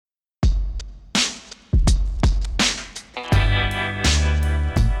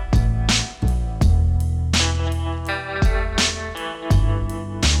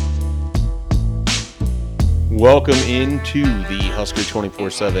Welcome into the Husker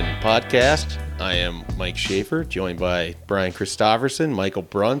 24/7 podcast. I am Mike Schaefer, joined by Brian Christopherson, Michael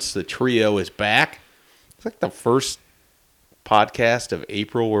Bruntz. The trio is back. It's like the first podcast of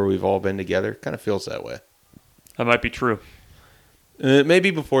April where we've all been together. Kind of feels that way. That might be true. Maybe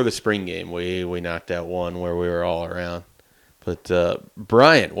before the spring game, we knocked out one where we were all around. But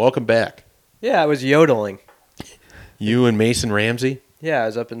Brian, welcome back. Yeah, I was yodeling. You and Mason Ramsey? Yeah, I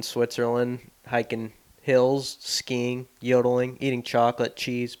was up in Switzerland, hiking hills, skiing, yodeling, eating chocolate,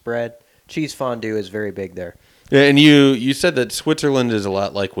 cheese, bread. Cheese fondue is very big there. Yeah, and you said that Switzerland is a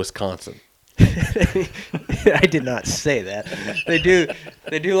lot like Wisconsin. I did not say that. They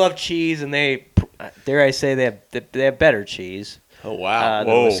do love cheese, and they, dare I say, they have better cheese. Oh wow!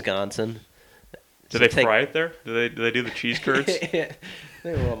 Than Wisconsin. Do they fry it there? Do they do the cheese curds?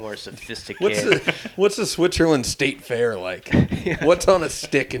 They're a little more sophisticated. What's the Switzerland State Fair like? What's on a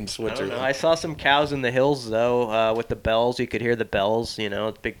stick in Switzerland? I don't know. I saw some cows in the hills, though, with the bells. You could hear the bells. You know,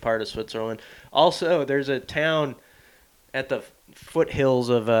 it's a big part of Switzerland. Also, there's a town at the foothills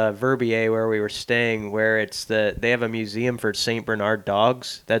of Verbier where we were staying where they have a museum for St. Bernard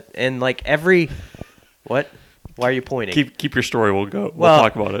dogs. What? Why are you pointing? Keep your story. We'll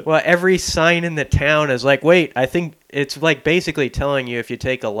talk about it. Well, every sign in the town is like, wait, I think it's like basically telling you if you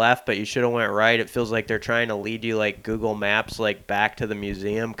take a left, but you should have went right. It feels like they're trying to lead you like Google Maps, like back to the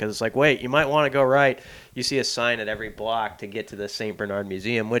museum. Because it's like, wait, you might want to go right. You see a sign at every block to get to the St. Bernard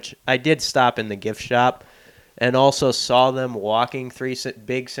Museum, which I did stop in the gift shop and also saw them walking 3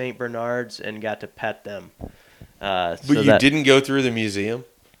 big St. Bernards and got to pet them. But you didn't go through the museum?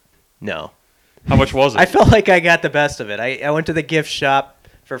 No. How much was it? I felt like I got the best of it. I went to the gift shop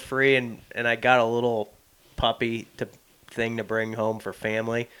for free, and I got a little puppy thing to bring home for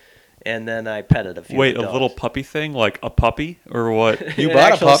family, and then I petted a few. Wait, dogs. a little puppy thing? Like a puppy? Or what? You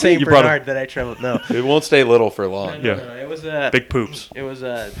bought a puppy? St. Bernard that I traveled. No. It won't stay little for long. No, it was a big poops. It was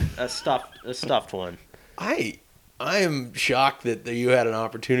a stuffed one. I am shocked that you had an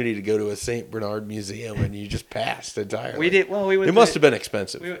opportunity to go to a St. Bernard museum and you just passed entirely. We did well. It must have been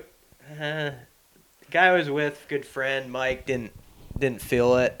expensive. Guy I was with, good friend Mike, didn't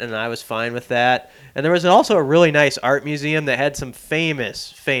feel it, and I was fine with that. And there was also a really nice art museum that had some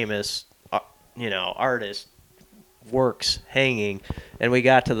famous, artist works hanging. And we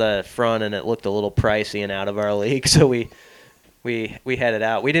got to the front, and it looked a little pricey and out of our league, so we headed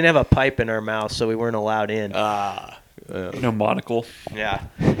out. We didn't have a pipe in our mouth, so we weren't allowed in. No monocle. Yeah.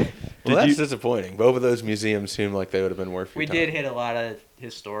 Well, that's disappointing. Both of those museums seemed like they would have been worth your time. We did hit a lot of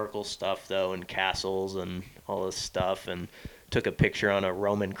historical stuff, though, and castles and all this stuff, and took a picture on a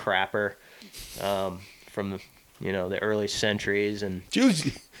Roman crapper from the early centuries. And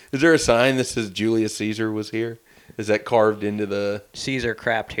is there a sign that says Julius Caesar was here? Is that carved into the Caesar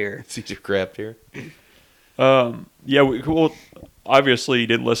crapped here? Caesar crapped here. Yeah. Obviously, you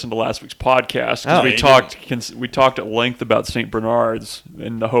didn't listen to last week's podcast because we talked at length about St. Bernards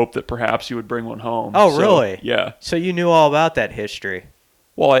in the hope that perhaps you would bring one home. Oh, really? Yeah. So you knew all about that history.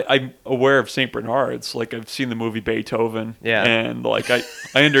 Well, I'm aware of St. Bernards. Like, I've seen the movie Beethoven. Yeah. And, like, I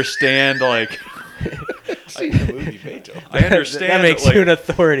understand, like... Seen the movie Beethoven. I understand that makes you an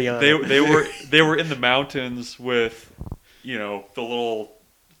authority on it. They were in the mountains with, the little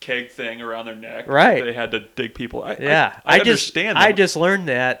keg thing around their neck. Right. They had to dig people. I understand that. I just learned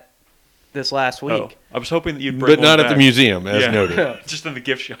that this last week. Oh, I was hoping that you'd bring But not one at the back. museum, as noted. Just in the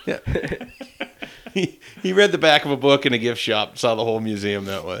gift shop. Yeah. He read the back of a book in a gift shop, saw the whole museum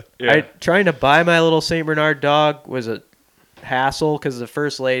that way. Yeah. Trying to buy my little St. Bernard dog was a hassle because the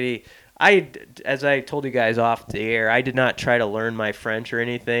first lady, as I told you guys off the air, I did not try to learn my French or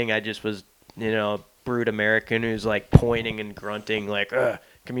anything. I just was, a brute American who's like pointing and grunting like,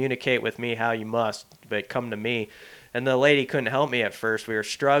 communicate with me how you must, but come to me. And the lady couldn't help me at first. We were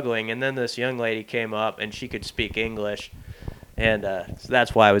struggling, and then this young lady came up, and she could speak English, and so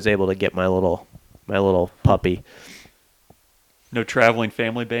that's why I was able to get my little puppy. No traveling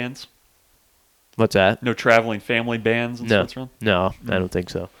family bands? What's that? No traveling family bands in Switzerland? No, I don't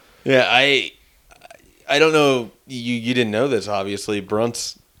think so. Yeah, I don't know. You didn't know this, obviously.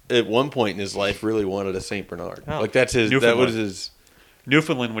 Bruntz, at one point in his life, really wanted a St. Bernard. Oh. Like, that's his... That was his...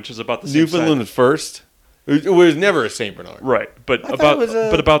 Newfoundland, which is about the same Newfoundland size. first? It was never a St. Bernard. Right, but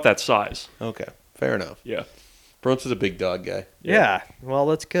about that size. Okay, fair enough. Yeah. Bruntz is a big dog guy. Yeah, well,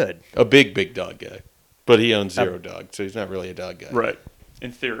 that's good. A big dog guy. But he owns 0 dogs, so he's not really a dog guy. Right,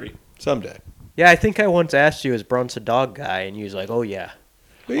 in theory. Someday. Yeah, I think I once asked you, is Bruntz a dog guy? And you was like, oh, yeah.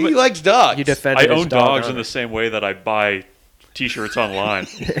 He likes dogs. You defended I his own dog dogs honor. in the same way that I buy T-shirts online.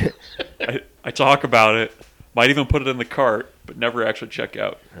 I talk about it. Might even put it in the cart. but never actually check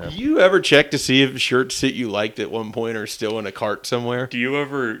out. You ever check to see if shirts that you liked at one point are still in a cart somewhere? Do you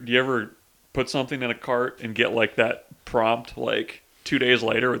ever put something in a cart and get like that prompt like 2 days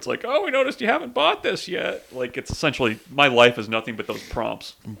later? It's like, oh, we noticed you haven't bought this yet. Like, it's essentially, my life is nothing but those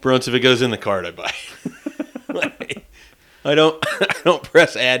prompts. Brunts, if it goes in the cart, I buy. I don't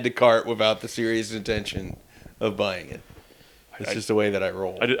press add to cart without the serious intention of buying it. It's just the way that I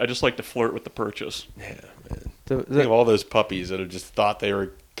roll. I just like to flirt with the purchase. Yeah, man. Think of all those puppies that have just thought they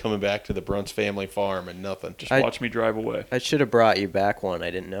were coming back to the Brunts family farm and nothing. Just watch me drive away. I should have brought you back one. I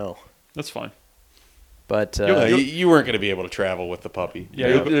didn't know. That's fine. But you weren't going to be able to travel with the puppy. Yeah,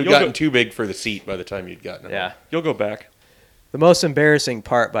 it would have gotten too big for the seat by the time you'd gotten it. Yeah. You'll go back. The most embarrassing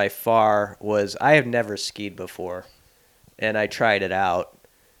part by far was I have never skied before, and I tried it out.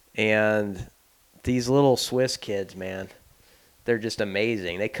 And these little Swiss kids, man, they're just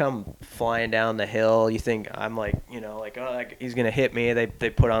amazing. They come flying down the hill. You think I'm like, oh, he's going to hit me. They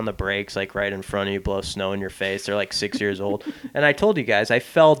put on the brakes like right in front of you, blow snow in your face. They're like 6 years old. And I told you guys, I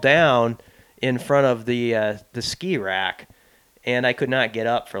fell down in front of the ski rack, and I could not get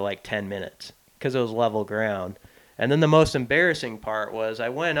up for like 10 minutes because it was level ground. And then the most embarrassing part was I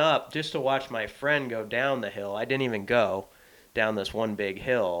went up just to watch my friend go down the hill. I didn't even go down this one big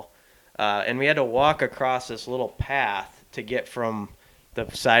hill. And we had to walk across this little path to get from the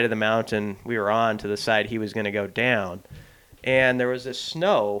side of the mountain we were on to the side he was going to go down. And there was this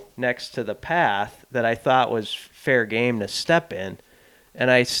snow next to the path that I thought was fair game to step in. And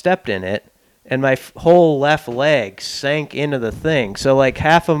I stepped in it, and my whole left leg sank into the thing. So like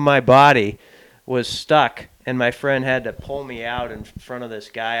half of my body was stuck, and my friend had to pull me out in front of this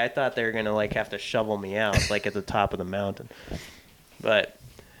guy. I thought they were going to like have to shovel me out like at the top of the mountain. But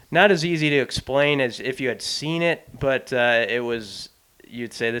not as easy to explain as if you had seen it, but it was,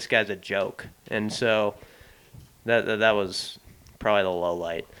 you'd say this guy's a joke. And so that was probably the low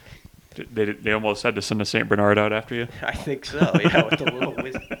light. They almost had to send a St. Bernard out after you? I think so, yeah, with a little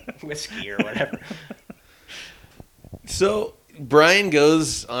whiskey or whatever. So Brian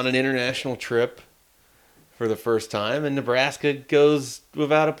goes on an international trip for the first time, and Nebraska goes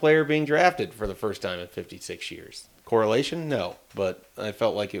without a player being drafted for the first time in 56 years. Correlation? No, but I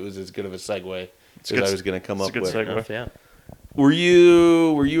felt like it was as good of a segue as I was going to come up with. Segue. Yeah. Were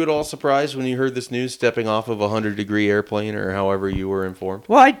you at all surprised when you heard this news stepping off of a 100-degree airplane, or however you were informed?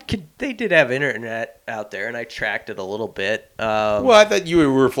 Well, they did have internet out there, and I tracked it a little bit. Well, I thought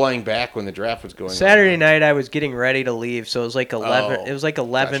you were flying back when the draft was going on. Saturday night, I was getting ready to leave, so it was like 11. Oh, it was like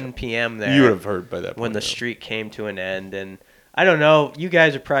 11 gotcha. p.m. there. You would have heard by that point. when the streak came to an end, and I don't know. You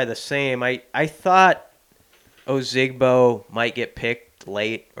guys are probably the same. I thought Ozigbo might get picked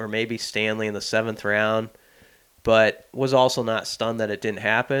late, or maybe Stanley in the 7th round, but was also not stunned that it didn't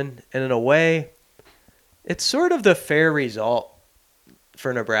happen. And in a way, it's sort of the fair result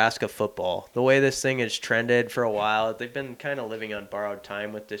for Nebraska football. The way this thing has trended for a while, they've been kind of living on borrowed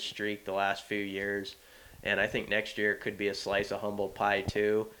time with this streak the last few years, and I think next year it could be a slice of humble pie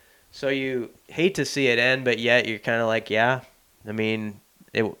too. So you hate to see it end, but yet you're kind of like, yeah, I mean,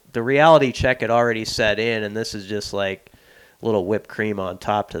 the reality check had already set in, and this is just like a little whipped cream on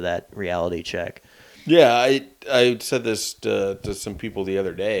top to that reality check. Yeah, I said this to some people the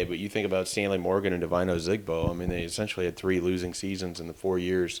other day, but you think about Stanley Morgan and Divine Ozigbo. I mean, they essentially had 3 losing seasons in the 4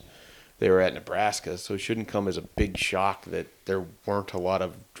 years they were at Nebraska, so it shouldn't come as a big shock that there weren't a lot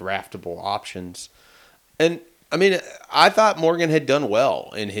of draftable options. And, I mean, I thought Morgan had done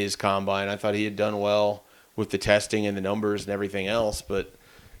well in his combine. I thought he had done well with the testing and the numbers and everything else, but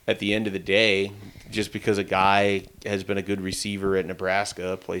at the end of the day, just because a guy has been a good receiver at Nebraska,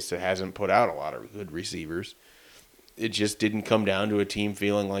 a place that hasn't put out a lot of good receivers, it just didn't come down to a team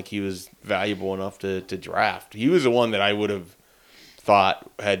feeling like he was valuable enough to draft. He was the one that I would have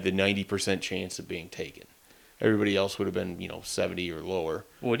thought had the 90% chance of being taken. Everybody else would have been, 70 or lower.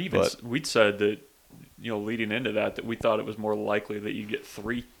 Well, we'd said that, leading into that we thought it was more likely that you get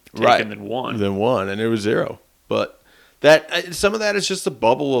 3 taken than one. And it was 0. But that some of that is just the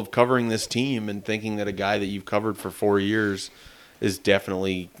bubble of covering this team and thinking that a guy that you've covered for 4 years is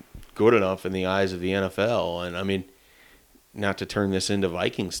definitely good enough in the eyes of the NFL. And I mean, not to turn this into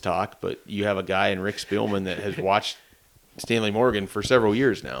Vikings talk, but you have a guy in Rick Spielman that has watched Stanley Morgan for several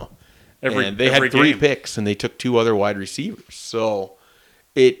years now. And they had 3 picks, and they took 2 other wide receivers. So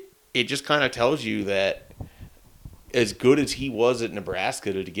it just kind of tells you that as good as he was at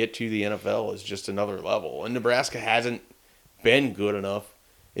Nebraska, to get to the NFL is just another level. And Nebraska hasn't been good enough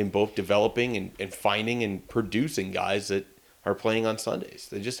in both developing and finding and producing guys that are playing on Sundays.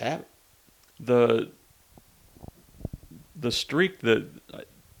 They just haven't. The streak that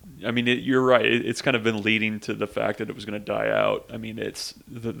I mean, you're right. It's kind of been leading to the fact that it was going to die out. I mean, it's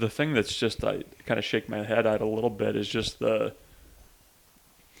the thing that's just I kind of shake my head at a little bit is just to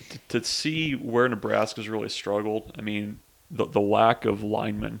see where Nebraska's really struggled. I mean, the lack of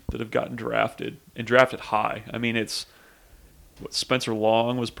linemen that have gotten drafted and drafted high. I mean, it's Spencer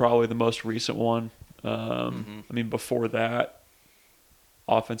Long was probably the most recent one. I mean, before that,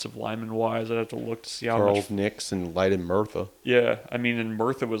 offensive lineman wise, I'd have to look to see how Carl much. Nix and Lyden Murtha. Yeah, I mean, and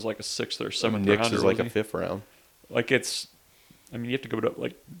Murtha was like a 6th or 7th Nix rounder. is like a wasn't he? 5th round. Like it's, I mean, you have to go to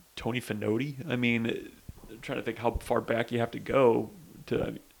like Tony Finoti. I mean, trying to think how far back you have to go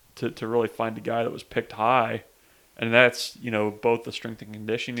to really find a guy that was picked high, and that's both the strength and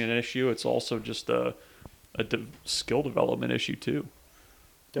conditioning issue. It's also just a skill development issue too.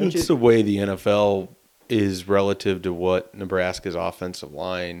 It's the way the NFL is relative to what Nebraska's offensive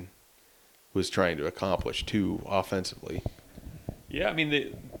line was trying to accomplish too offensively. Yeah, I mean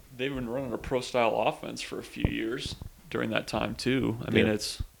they've been running a pro style offense for a few years during that time too. I mean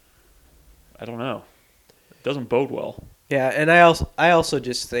I don't know, it doesn't bode well. Yeah, and I also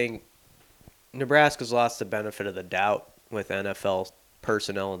just think Nebraska's lost the benefit of the doubt with NFL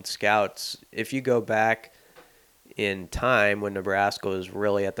personnel and scouts. If you go back in time when Nebraska was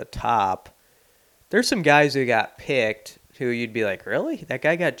really at the top, there's some guys who got picked who you'd be like, really? That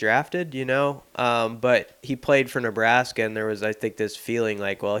guy got drafted, But he played for Nebraska, and there was, I think, this feeling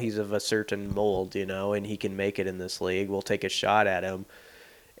like, well, he's of a certain mold, and he can make it in this league. We'll take a shot at him.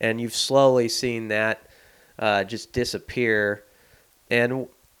 And you've slowly seen that just disappear. And,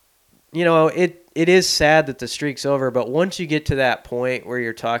 it is sad that the streak's over, but once you get to that point where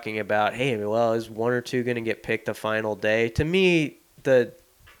you're talking about, hey, well, is one or two going to get picked the final day? To me,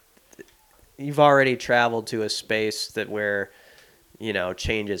 you've already traveled to a space where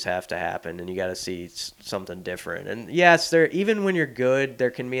changes have to happen, and you got to see something different. And yes, even when you're good,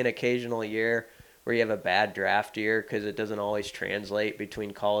 there can be an occasional year where you have a bad draft year because it doesn't always translate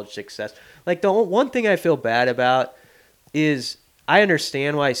between college success. Like the one thing I feel bad about is I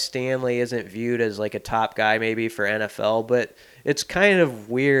understand why Stanley isn't viewed as like a top guy maybe for NFL, but it's kind of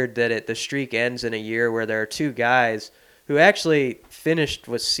weird that the streak ends in a year where there are two guys who actually finished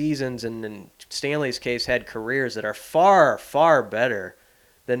with seasons and in Stanley's case had careers that are far, far better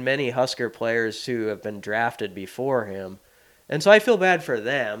than many Husker players who have been drafted before him. And so I feel bad for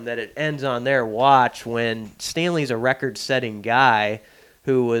them that it ends on their watch when Stanley's a record-setting guy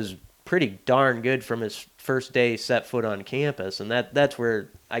who was pretty darn good from his first day set foot on campus. And that's where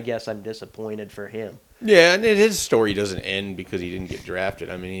I guess I'm disappointed for him. Yeah, and his story doesn't end because he didn't get drafted.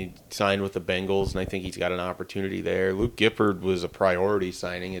 I mean, he signed with the Bengals, and I think he's got an opportunity there. Luke Gifford was a priority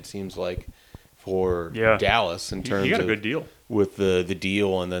signing, it seems like, for Dallas in terms of he got a good deal with the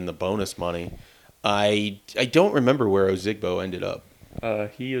deal and then the bonus money. I don't remember where Ozigbo ended up.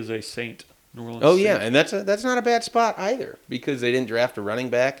 He is a Saint. New Orleans Oh Saint. yeah, and that's not a bad spot either because they didn't draft a running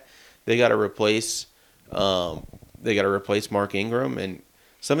back. They got to replace Mark Ingram, and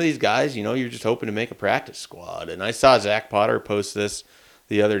some of these guys, you're just hoping to make a practice squad. And I saw Zach Potter post this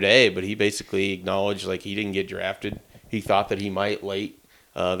the other day, but he basically acknowledged like he didn't get drafted. He thought that he might late.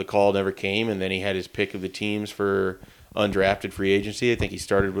 The call never came, and then he had his pick of the teams for undrafted free agency. I think he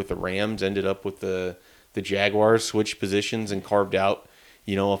started with the Rams, ended up with the Jaguars, switched positions, and carved out,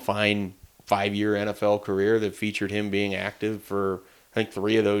 a fine 5-year NFL career that featured him being active for, I think,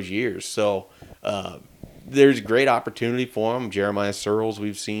 3 of those years. So there's great opportunity for him. Jeremiah Searles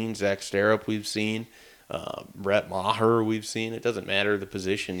we've seen, Zach Sterup we've seen, Brett Maher we've seen. It doesn't matter the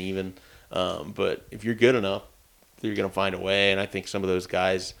position even, but if you're good enough, you're going to find a way, and I think some of those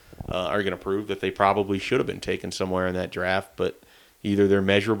guys are going to prove that they probably should have been taken somewhere in that draft, but either their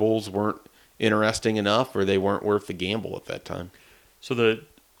measurables weren't interesting enough or they weren't worth the gamble at that time. So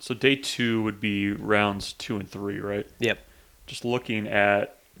day 2 would be rounds 2 and 3, right? Yep. Just looking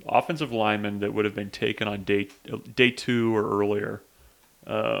at offensive linemen that would have been taken on day 2 or earlier.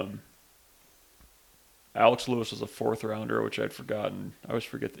 Alex Lewis was a 4th rounder, which I'd forgotten. I always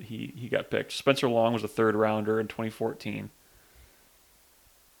forget that he got picked. Spencer Long was a 3rd rounder in 2014.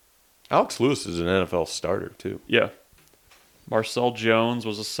 Alex Lewis is an NFL starter, too. Yeah. Marcel Jones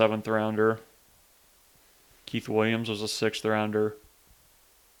was a 7th rounder. Keith Williams was a 6th rounder.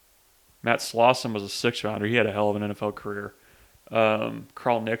 Matt Slauson was a 6th rounder. He had a hell of an NFL career.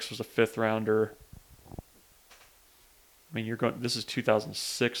 Carl Nix was a 5th rounder. I mean, this is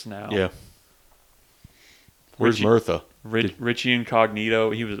 2006 now. Yeah. Where's Murtha? Richie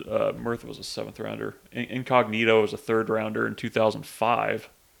Incognito. He was Murtha was a 7th rounder. Incognito was a 3rd rounder in 2005.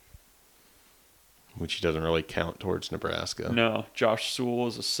 Which doesn't really count towards Nebraska. No, Josh Sewell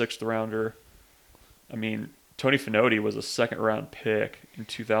was a 6th rounder. I mean, Tony Finoti was a second-round pick in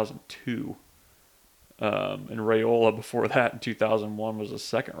 2002. And Raiola before that in 2001 was a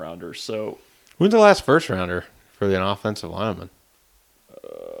second-rounder. So When's the last first-rounder for an offensive lineman?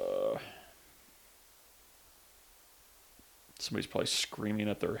 Somebody's probably screaming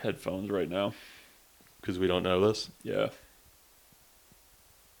at their headphones right now. Because we don't know this? Yeah.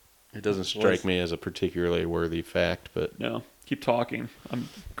 It doesn't strike me as a particularly worthy fact, but... No. Keep talking. I'm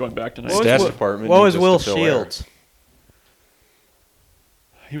going back to Stats department. What was needs us Will to fill Shields?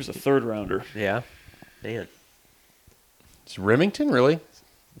 He was a third-rounder. Yeah. Man. Is Remington really?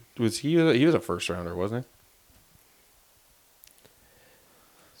 He was a first-rounder, wasn't he?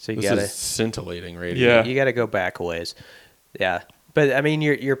 So This is scintillating radio. Yeah. you got to go back a ways. Yeah. But I mean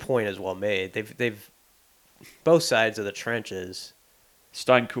your point is well made. They've both sides of the trenches.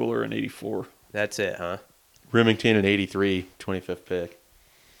 Steinkühler in 84. That's it, huh? Remington in 83, 25th pick.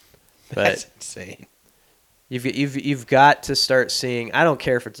 But That's insane. You've got to start seeing. I don't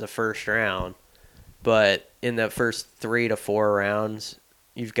care if it's the first round, but in the first 3 to 4 rounds,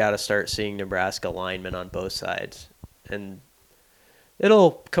 you've got to start seeing Nebraska linemen on both sides, and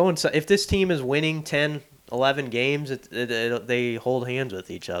it'll coincide. If this team is winning 10, 11 games, they hold hands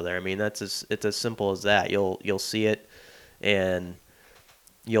with each other. I mean, it's as simple as that. You'll see it, and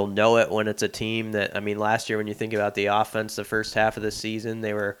you'll know it when it's a team that. I mean, last year when you think about the offense, the first half of the season,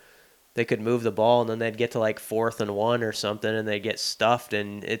 they could move the ball, and then they'd get to like 4th and 1 or something, and they'd get stuffed.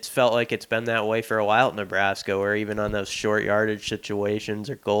 And it's felt like it's been that way for a while at Nebraska, where even on those short yardage situations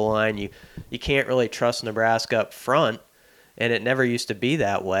or goal line, you can't really trust Nebraska up front, and it never used to be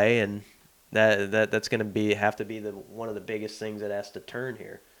that way. And that's going to have to be one of the biggest things that has to turn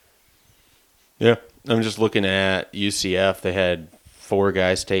here. Yeah. I'm just looking at UCF. They had 4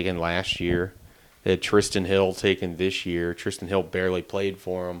 guys taken last year. They had Tristan Hill taken this year. Tristan Hill barely played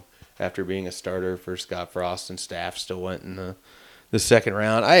for them after being a starter for Scott Frost and staff. Still went in the second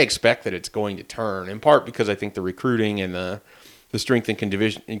round. I expect that it's going to turn, in part because I think the recruiting and the strength and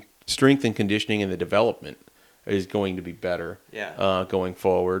conditioning and the development is going to be better going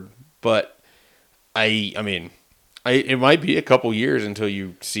forward. But I mean, it might be a couple years until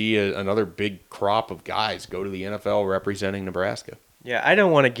you see another big crop of guys go to the NFL representing Nebraska. Yeah,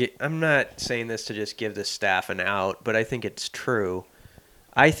 I'm not saying this to just give the staff an out, but I think it's true.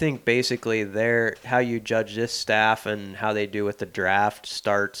 I think basically how you judge this staff and how they do with the draft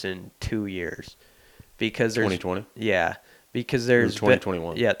starts in 2 years. Because there's 2020? Yeah. Because there's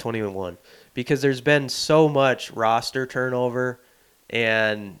 2021. 2021. Because there's been so much roster turnover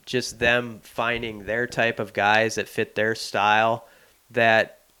and just them finding their type of guys that fit their style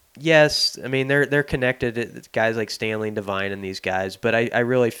that yes, I mean they're connected, guys like Stanley and Devine and these guys, but I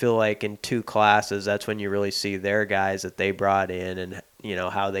really feel like in 2 classes that's when you really see their guys that they brought in and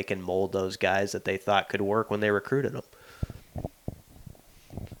how they can mold those guys that they thought could work when they recruited them.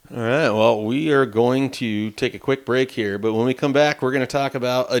 All right, well, we are going to take a quick break here, but when we come back, we're going to talk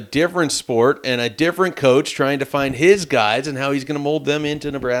about a different sport and a different coach trying to find his guys and how he's going to mold them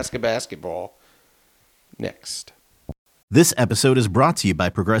into Nebraska basketball. Next. This episode is brought to you by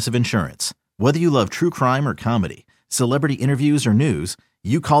Progressive Insurance. Whether you love true crime or comedy, celebrity interviews or news,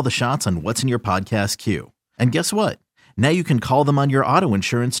 you call the shots on what's in your podcast queue. And guess what? Now you can call them on your auto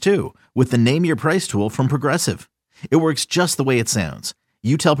insurance too with the Name Your Price tool from Progressive. It works just the way it sounds.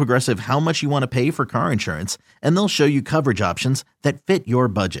 You tell Progressive how much you want to pay for car insurance, and they'll show you coverage options that fit your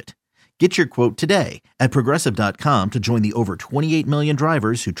budget. Get your quote today at Progressive.com to join the over 28 million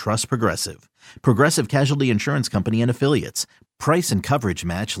drivers who trust Progressive. Progressive Casualty Insurance Company and Affiliates. Price and coverage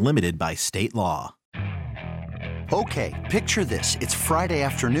match limited by state law. Okay, picture this. It's Friday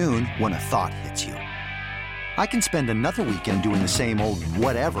afternoon when a thought hits you. I can spend another weekend doing the same old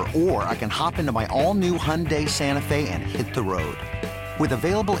whatever, or I can hop into my all-new Hyundai Santa Fe and hit the road. With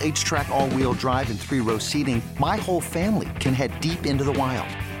available H-Track all-wheel drive and 3-row seating, my whole family can head deep into the wild.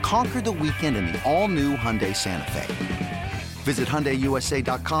 Conquer the weekend in the all-new Hyundai Santa Fe. Visit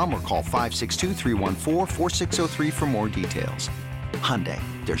HyundaiUSA.com or call 562-314-4603 for more details. Hyundai,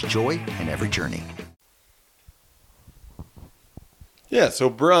 there's joy in every journey. Yeah,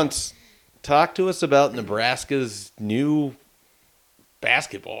 so Bruns, talk to us about Nebraska's new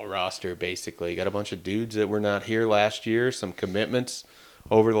basketball roster, basically. Got a bunch of dudes that were not here last year, some commitments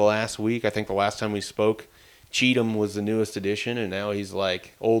over the last week. I think the last time we spoke, Cheatham was the newest addition, and now he's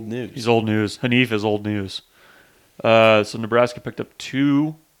like old news. He's old news. Hanif is old news. So Nebraska picked up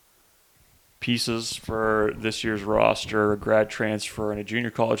 2 pieces for this year's roster, a grad transfer and a junior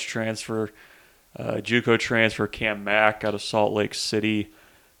college transfer, JUCO transfer, Cam Mack out of Salt Lake City,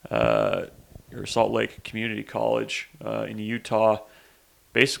 or Salt Lake Community College in Utah.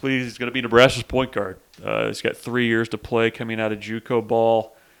 basically he's going to be Nebraska's point guard. He's got 3 years to play coming out of JUCO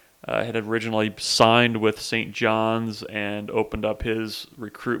ball. Had originally signed with St. John's and opened up his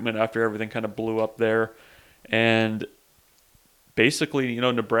recruitment after everything kind of blew up there. And basically,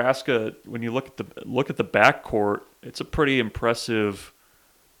 Nebraska, when you look at the backcourt, it's a pretty impressive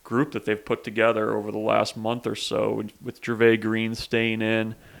group that they've put together over the last month or so, with Gervais Green staying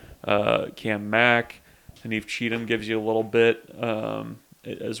in, Cam Mack, Hanif Cheatham gives you a little bit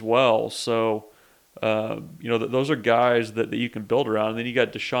as well. So, those are guys that you can build around. And then you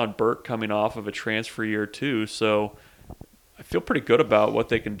got Deshaun Burke coming off of a transfer year too. So I feel pretty good about what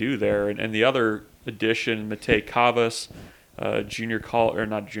they can do there. And the other addition, Matej Kavas,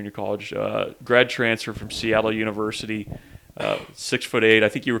 grad transfer from Seattle University, 6'8". I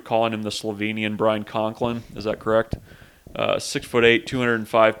think you were calling him the Slovenian Brian Conklin. Is that correct? 6'8",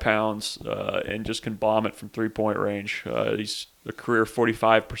 205 pounds, and just can bomb it from 3-point range. He's a career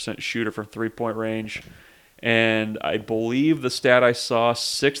 45% shooter from 3-point range. And I believe the stat I saw,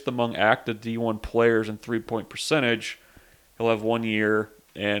 6th among active D1 players in 3-point percentage. He'll have 1 year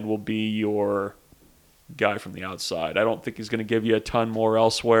and will be your guy from the outside. I don't think he's going to give you a ton more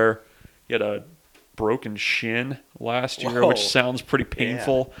elsewhere. He had a broken shin last year, which sounds pretty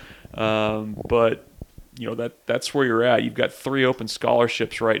painful. Yeah. But that's where you're at. You've got 3 open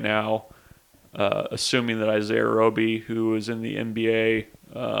scholarships right now, assuming that Isaiah Roby, who is in the NBA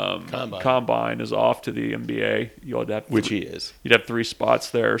combine, is off to the NBA. Which he is. You'd have 3 spots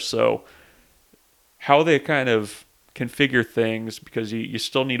there. So how they kind of configure things, because you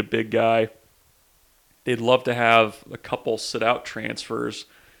still need a big guy. They'd love to have a couple sit-out transfers,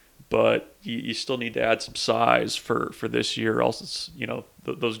 but you still need to add some size for this year, else it's,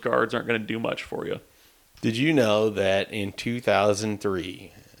 those guards aren't going to do much for you. Did you know that in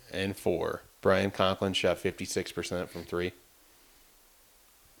 2003 and 4, Brian Conklin shot 56% from 3?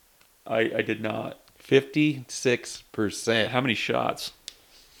 I did not. 56%. How many shots?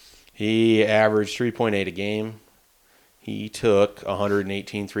 He averaged 3.8 a game. He took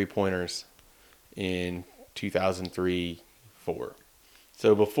 118 three-pointers in 2003-4.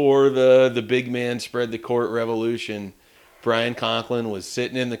 So before the big man spread the court revolution, Brian Conklin was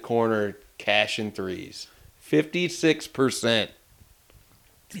sitting in the corner cashing threes. 56%.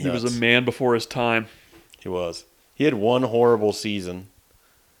 He was a man before his time. He was. He had one horrible season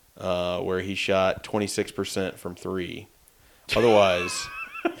where he shot 26% from 3. Otherwise,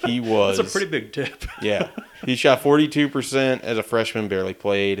 he was... That's a pretty big dip. Yeah. He shot 42% as a freshman, barely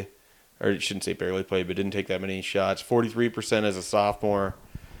played. Or I shouldn't say barely played, but didn't take that many shots. 43% as a sophomore,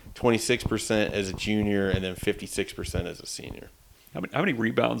 26% as a junior, and then 56% as a senior. How many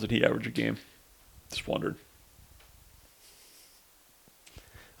rebounds did he average a game? Just wondered.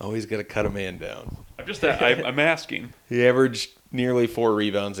 Always got to cut a man down. I'm asking. He averaged nearly 4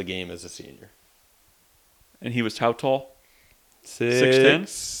 rebounds a game as a senior. And he was how tall?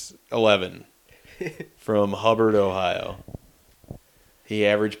 6'11". From Hubbard, Ohio. He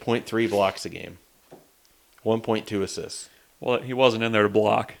averaged 0.3 blocks a game. 1.2 assists. Well, he wasn't in there to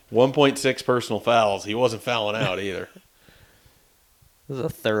block. 1.6 personal fouls. He wasn't fouling out either. This is a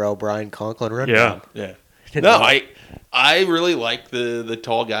thorough Brian Conklin rundown. Yeah. No, I really like the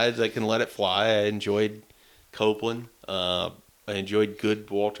tall guys that can let it fly. I enjoyed Copeland. I enjoyed good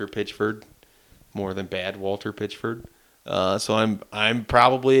Walter Pitchford more than bad Walter Pitchford. So I'm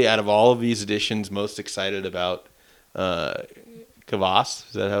probably, out of all of these additions, most excited about Kavas.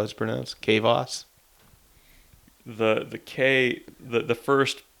 Is that how it's pronounced? Kavas? The K, the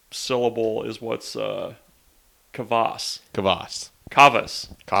first syllable is what's Kavas.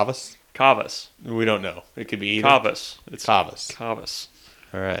 Kavas. We don't know. It could be either. Kavas. It's Kavas. Kavas.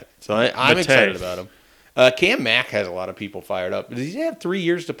 All right. So I'm excited about him. Cam Mack has a lot of people fired up. Does he have 3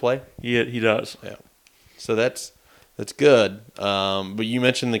 years to play? He does. Yeah. So that's good. But you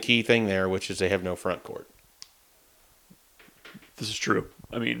mentioned the key thing there, which is they have no front court. This is true.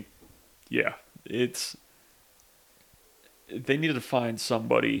 I mean, yeah, they needed to find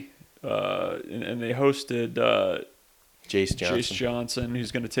somebody, and they hosted Jace Johnson,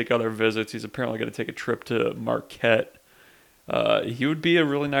 who's going to take other visits. He's apparently going to take a trip to Marquette. He would be a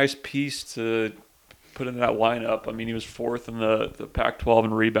really nice piece to put in that lineup. I mean, he was 4th in the Pac-12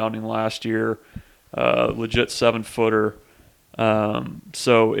 in rebounding last year. Legit 7-footer.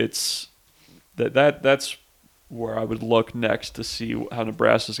 So it's that's where I would look next to see how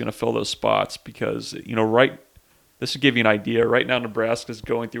Nebraska is going to fill those spots, because this will give you an idea. Right now, Nebraska is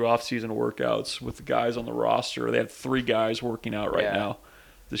going through off-season workouts with the guys on the roster. They have 3 guys working out right now.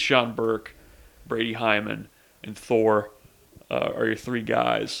 Deshaun Burke, Brady Hyman, and Thor are your 3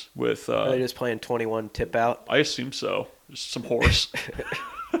 guys. With Are they just playing 21 tip out? I assume so. Just some horse.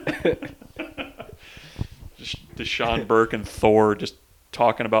 Just Deshaun Burke and Thor just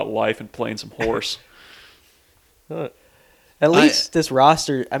talking about life and playing some horse. At least this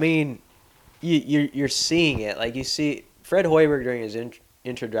roster, I mean, you're seeing it. Like, you see Fred Hoiberg during his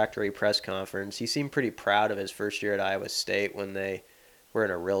introductory press conference, he seemed pretty proud of his first year at Iowa State when they were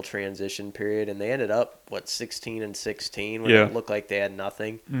in a real transition period, and they ended up, 16-16 when it looked like they had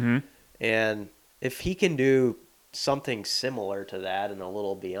nothing. Mm-hmm. And if he can do something similar to that and a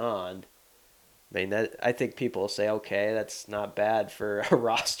little beyond, I mean, I think people will say, okay, that's not bad for a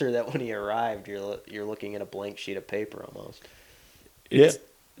roster that when he arrived, you're looking at a blank sheet of paper almost.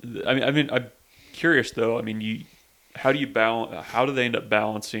 I mean, I'm curious though. I mean, how do they end up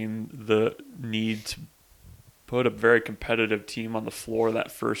balancing the need to put a very competitive team on the floor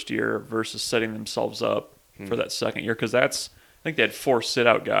that first year versus setting themselves up for that second year? Because I think they had 4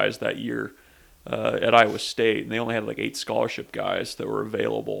 sit-out guys that year at Iowa State, and they only had like 8 scholarship guys that were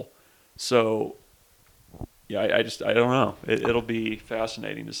available. So, yeah, I don't know. It'll be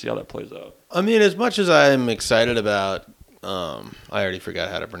fascinating to see how that plays out. I mean, as much as I'm excited about, I already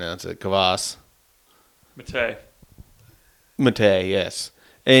forgot how to pronounce it, Kavas. Matei, yes.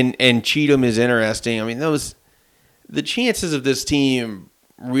 And Cheatham is interesting. I mean, the chances of this team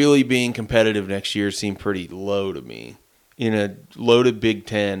really being competitive next year seem pretty low to me. In a loaded Big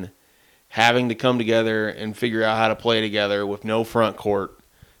Ten, having to come together and figure out how to play together with no front court,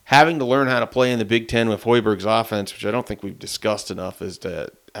 having to learn how to play in the Big Ten with Hoiberg's offense, which I don't think we've discussed enough as to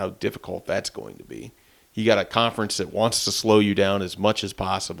how difficult that's going to be. You got a conference that wants to slow you down as much as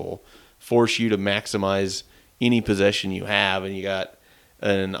possible, force you to maximize any possession you have, and you got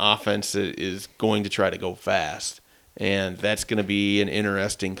an offense that is going to try to go fast. And that's going to be an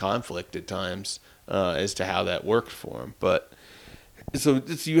interesting conflict at times as to how that worked for him. But so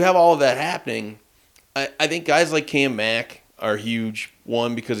you have all of that happening. I think guys like Cam Mack are huge.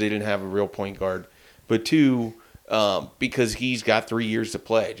 1, because they didn't have a real point guard. But 2, because he's got 3 years to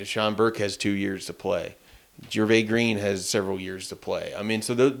play. Deshaun Burke has 2 years to play. Jervay Green has several years to play. I mean,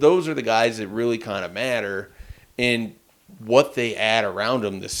 so those are the guys that really kind of matter. And what they add around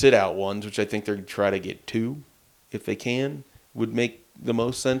them, the sit-out ones, which I think they're going to try to get 2, if they can, would make the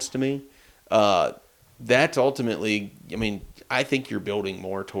most sense to me. That's ultimately, I mean, I think you're building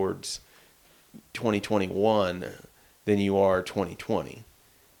more towards 2021 than you are 2020,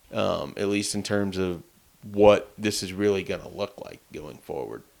 at least in terms of what this is really going to look like going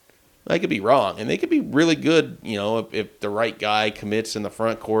forward. I could be wrong, and they could be really good, if the right guy commits in the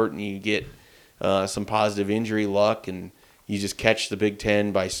front court and you get some positive injury luck and you just catch the Big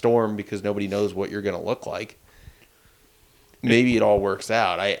Ten by storm because nobody knows what you're going to look like. Maybe it all works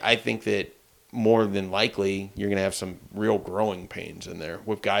out. I think that more than likely you're going to have some real growing pains in there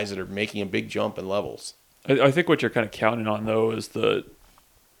with guys that are making a big jump in levels. I think what you're kind of counting on though is the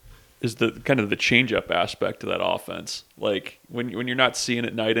kind of the change-up aspect to that offense. Like when you're not seeing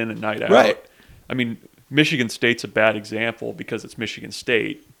it night in and night out. Right. I mean, Michigan State's a bad example because it's Michigan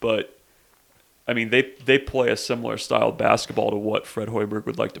State, but I mean they play a similar style of basketball to what Fred Hoiberg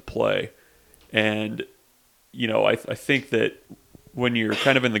would like to play, and I think that when you're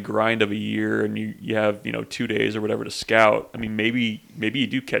kind of in the grind of a year and you have 2 days or whatever to scout, I mean maybe you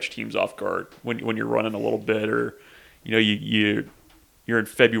do catch teams off guard when you're running a little bit, or you're in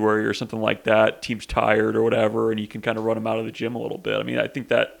February or something like that, team's tired or whatever, and you can kind of run them out of the gym a little bit. I mean, I think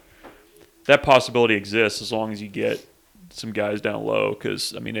that possibility exists as long as you get some guys down low,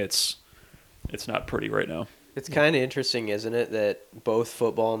 because I mean it's not pretty right now. It's kind of interesting, isn't it, that both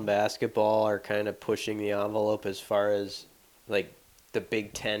football and basketball are kind of pushing the envelope as far as like the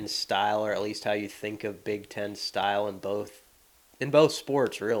Big Ten style, or at least how you think of Big Ten style in both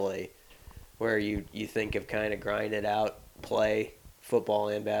sports, really, where you think of kind of grinded out play, football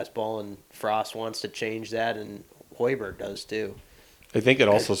and basketball, and Frost wants to change that, and Hoiberg does too. I think it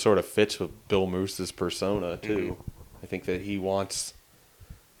also sort of fits with Bill Moose's persona too. Mm-hmm. I think that he wanted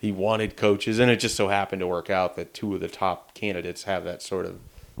coaches, and it just so happened to work out that 2 of the top candidates have that sort of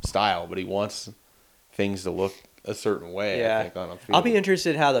style, but he wants things to look a certain way. Yeah. I think on a field. I'll be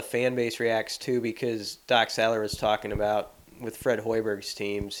interested how the fan base reacts too, because Doc Sadler was talking about with Fred Hoiberg's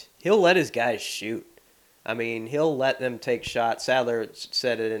teams, he'll let his guys shoot. I mean, he'll let them take shots. Sadler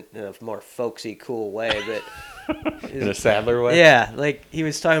said it in a more folksy, cool way, but in a Sadler way? Yeah, like he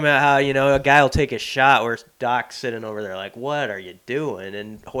was talking about how, a guy will take a shot where Doc's sitting over there like, what are you doing?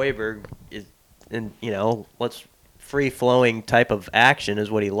 And Hoiberg is, let's free-flowing type of action is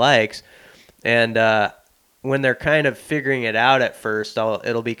what he likes. And when they're kind of figuring it out at first,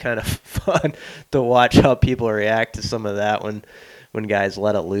 it'll be kind of fun to watch how people react to some of that when guys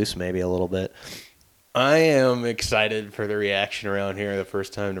let it loose maybe a little bit. I am excited for the reaction around here the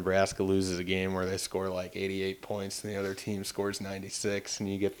first time Nebraska loses a game where they score like 88 points and the other team scores 96, and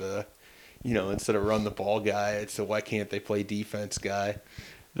you get the, instead of run the ball guy, it's a why can't they play defense guy.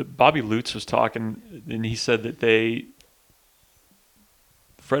 Bobby Lutz was talking, and he said that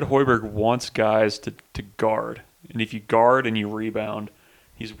Fred Hoiberg wants guys to guard. And if you guard and you rebound,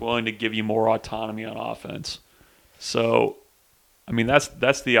 he's willing to give you more autonomy on offense. So, I mean,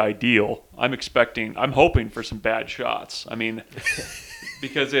 that's the ideal. I'm hoping for some bad shots. I mean,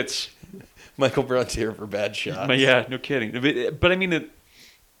 because it's Michael Brunt's here for bad shots. Yeah, no kidding. But I mean,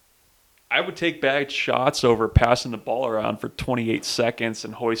 I would take bad shots over passing the ball around for 28 seconds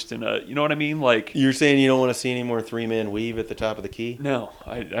and hoisting you know what I mean? Like, you're saying you don't want to see any more three-man weave at the top of the key? No,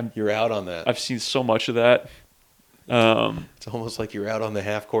 you're out on that. I've seen so much of that. It's almost like you're out on the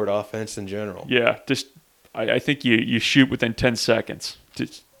half-court offense in general. Yeah, just I think you shoot within 10 seconds.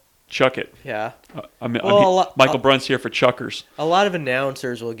 Just chuck it. Yeah. Michael Brunt's here for chuckers. A lot of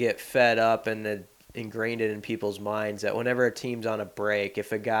announcers will get fed up and ingrained it in people's minds that whenever a team's on a break,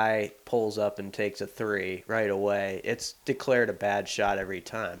 if a guy pulls up and takes a three right away, it's declared a bad shot every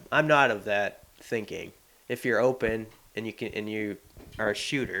time. I'm not of that thinking. If you're open and you are a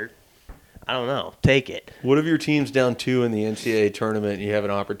shooter, I don't know, take it. What if your team's down 2 in the NCAA tournament and you have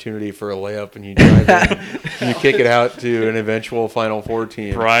an opportunity for a layup and you drive in and you kick it out to an eventual Final Four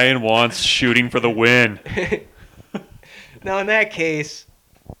team? Brian wants shooting for the win. Now, in that case,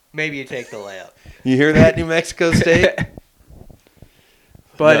 maybe you take the layup. You hear that, New Mexico State?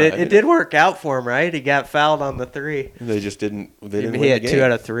 But no, it did work out for him, right? He got fouled on the three. They just didn't. They didn't. He had 2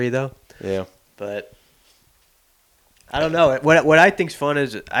 out of 3 though. Yeah. But I don't know. What I think's fun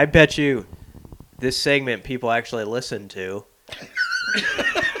is I bet you this segment people actually listen to.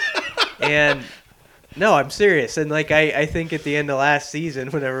 And no, I'm serious. And like I think at the end of last season,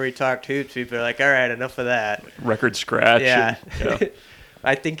 whenever we talked hoops, people are like, "All right, enough of that." Record scratch. Yeah. Yeah.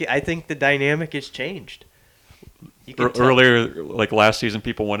 I think the dynamic has changed. Earlier, like last season,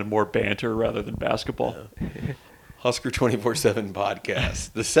 people wanted more banter rather than basketball. Husker 24/7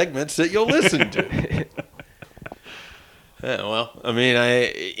 podcast, the segments that you'll listen to. Yeah, well, I mean,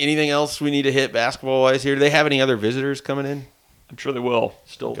 anything else we need to hit basketball wise here? Do they have any other visitors coming in? I'm sure they will.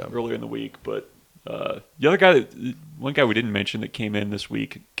 Still earlier in the week, but the other guy, one guy we didn't mention that came in this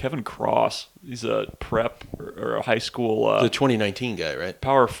week, Kevin Cross. He's a prep or a high school. The 2019 guy, right?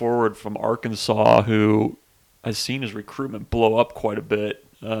 Power forward from Arkansas who has seen his recruitment blow up quite a bit.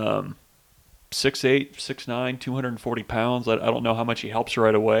 6'8", 6'9", 240 pounds. I don't know how much he helps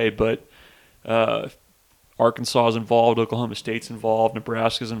right away, but Arkansas is involved, Oklahoma State's involved,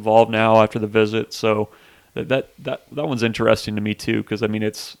 Nebraska's involved now after the visit. So that one's interesting to me too, because I mean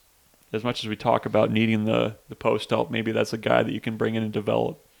it's as much as we talk about needing the post help, maybe that's a guy that you can bring in and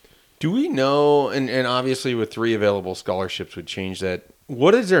develop. Do we know, and obviously with 3 available scholarships would change that,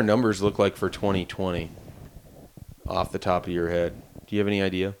 what does their numbers look like for 2020 off the top of your head? Do you have any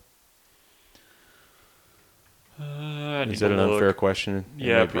idea? Is that an unfair question?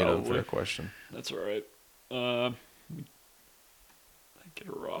 Yeah, it might probably. Be an unfair question. That's all right. Get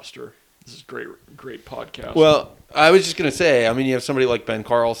a roster. This is great podcast. Well, I was just going to say, I mean, you have somebody like Ben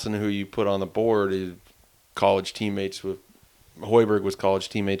Carlson who you put on the board, college teammates with Hoiberg was college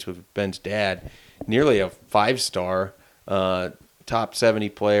teammates with Ben's dad, nearly a 5-star, top 70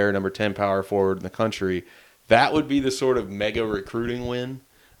 player, number 10 power forward in the country. That would be the sort of mega recruiting win,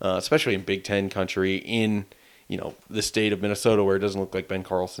 especially in Big Ten country in the state of Minnesota, where it doesn't look like Ben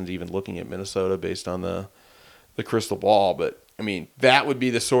Carlson's even looking at Minnesota based on the crystal ball. But I mean, that would be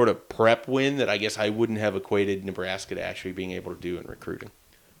the sort of prep win that I guess I wouldn't have equated Nebraska to actually being able to do in recruiting.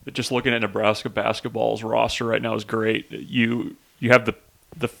 But just looking at Nebraska basketball's roster right now is great. You have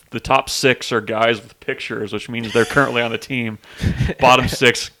the top 6 are guys with pictures, which means they're currently on the team. Bottom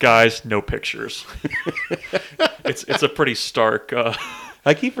 6 guys, no pictures. It's a pretty stark.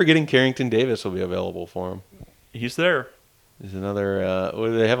 I keep forgetting Carrington Davis will be available for him. He's there. There's another. What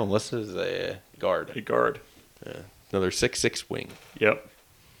do they have him listed as a guard? A guard. Yeah. Another 6'6" wing. Yep.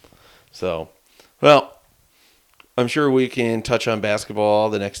 So, well, I'm sure we can touch on basketball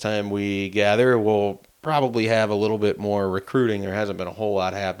the next time we gather. We'll probably have a little bit more recruiting. There hasn't been a whole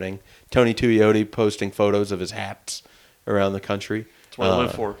lot happening. Tony Tuioti posting photos of his hats around the country. That's what I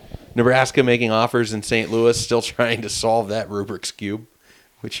live for. Nebraska making offers in St. Louis, still trying to solve that Rubik's Cube,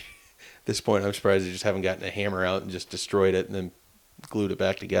 which at this point I'm surprised they just haven't gotten a hammer out and just destroyed it and then glued it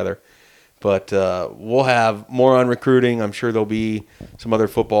back together. But we'll have more on recruiting. I'm sure there'll be some other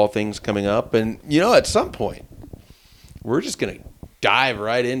football things coming up. And, at some point, we're just going to dive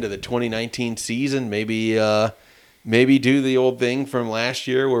right into the 2019 season. Maybe maybe do the old thing from last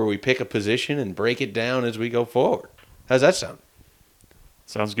year where we pick a position and break it down as we go forward. How's that sound?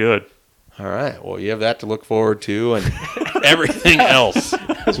 Sounds good. All right. Well, you have that to look forward to and everything else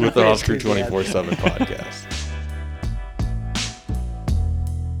with the Husker 24/7 podcast.